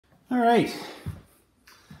All right,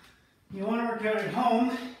 you want to work out at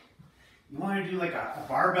home, you want to do like a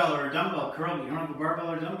barbell or a dumbbell curl, but you don't have a barbell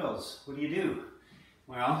or dumbbells. What do?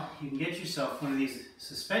 Well, you can get yourself one of these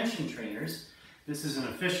suspension trainers. This is an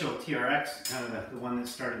official TRX, kind of the one that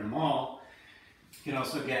started them all. You can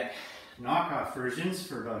also get knockoff versions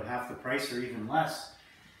for about half the price or even less.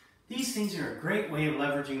 These things are a great way of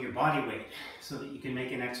leveraging your body weight so that you can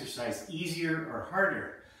make an exercise easier or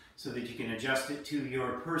harder, so that you can adjust it to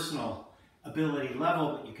your personal ability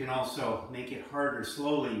level, but you can also make it harder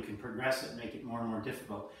slowly. You can progress it and make it more and more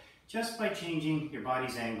difficult just by changing your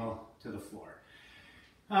body's angle to the floor.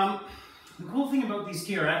 The cool thing about these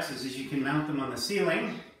TRXs is you can mount them on the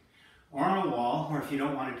ceiling or on a wall, or if you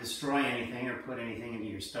don't want to destroy anything or put anything into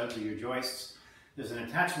your studs or your joists, there's an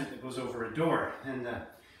attachment that goes over a door, and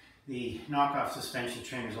the knockoff suspension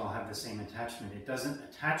trainers all have the same attachment. It doesn't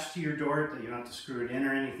attach to your door, you don't have to screw it in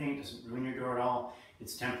or anything. It doesn't ruin your door at all.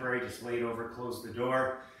 It's temporary, just lay it over, close the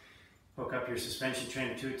door, hook up your suspension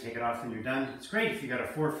trainer to it, take it off when you're done. It's great if you got a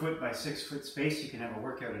 4 foot by 6 foot space, you can have a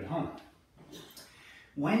workout at home.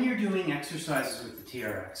 When you're doing exercises with the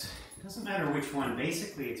TRX, it doesn't matter which one,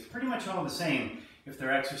 basically it's pretty much all the same if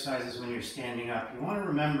they're exercises when you're standing up. You want to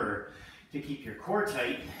remember to keep your core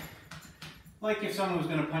tight. Like if someone was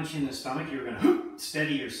going to punch you in the stomach, you're going to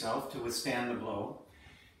steady yourself to withstand the blow.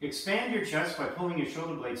 Expand your chest by pulling your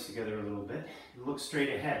shoulder blades together a little bit and look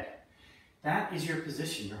straight ahead. That is your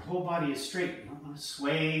position. Your whole body is straight. You don't want to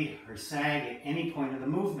sway or sag at any point of the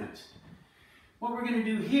movement. What we're going to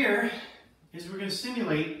do here is we're going to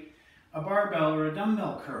simulate a barbell or a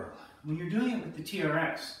dumbbell curl. When you're doing it with the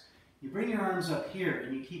TRX, you bring your arms up here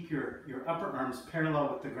and you keep your upper arms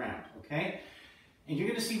parallel with the ground, okay? And you're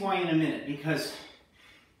going to see why in a minute, because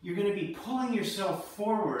you're going to be pulling yourself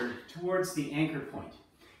forward towards the anchor point.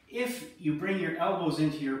 If you bring your elbows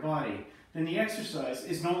into your body, then the exercise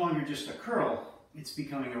is no longer just a curl, it's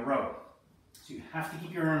becoming a row. So you have to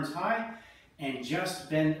keep your arms high and just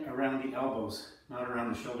bend around the elbows, not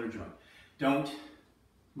around the shoulder joint. Don't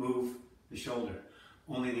move the shoulder,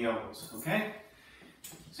 only the elbows, okay?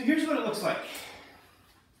 So here's what it looks like.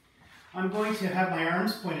 I'm going to have my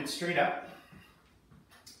arms pointed straight up.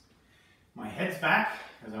 My head's back,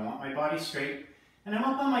 because I want my body straight, and I'm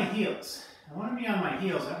up on my heels. I want to be on my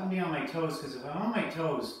heels, I don't want to be on my toes, because if I'm on my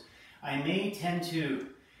toes, I may tend to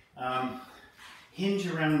hinge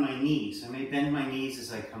around my knees. I may bend my knees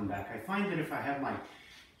as I come back. I find that if I have my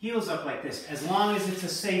heels up like this, as long as it's a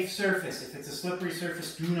safe surface, if it's a slippery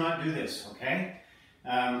surface, do not do this, okay?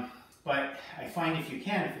 But I find if you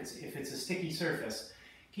can, if it's a sticky surface,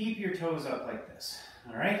 keep your toes up like this,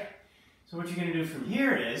 all right? So what you're going to do from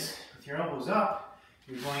here is, with your elbows up,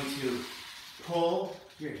 you're going to pull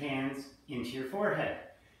your hands into your forehead.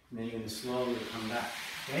 And then you're going to slowly come back,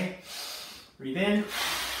 okay? Breathe in,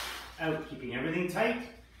 out, keeping everything tight.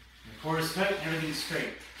 Your core is tight, everything's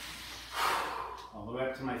straight. All the way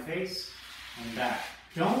up to my face and back.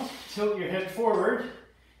 Don't tilt your head forward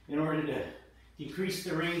in order to decrease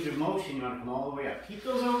the range of motion. You want to come all the way up. Keep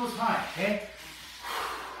those elbows high, okay?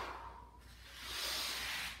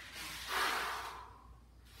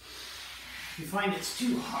 If you find it's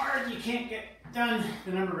too hard, you can't get done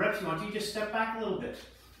the number of reps you want to, you just step back a little bit.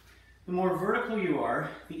 The more vertical you are,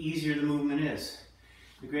 the easier the movement is.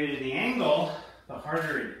 The greater the angle, the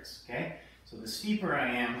harder it is, okay? So the steeper I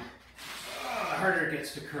am, the harder it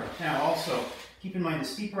gets to curl. Now also, keep in mind the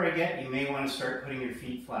steeper I get, you may want to start putting your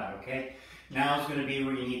feet flat, okay? Now is going to be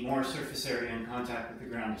where you need more surface area and contact with the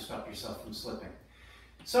ground to stop yourself from slipping.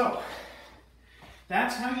 So,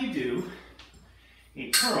 that's how you do a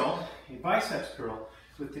curl, a biceps curl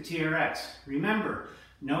with the TRX. Remember,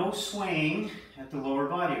 no swaying at the lower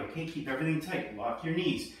body, okay? Keep everything tight. Lock your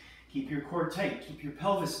knees. Keep your core tight. Keep your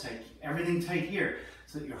pelvis tight. Keep everything tight here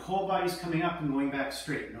so that your whole body's coming up and going back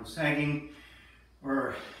straight. No sagging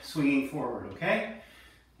or swinging forward, okay?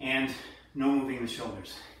 And no moving the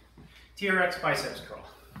shoulders. TRX biceps curl.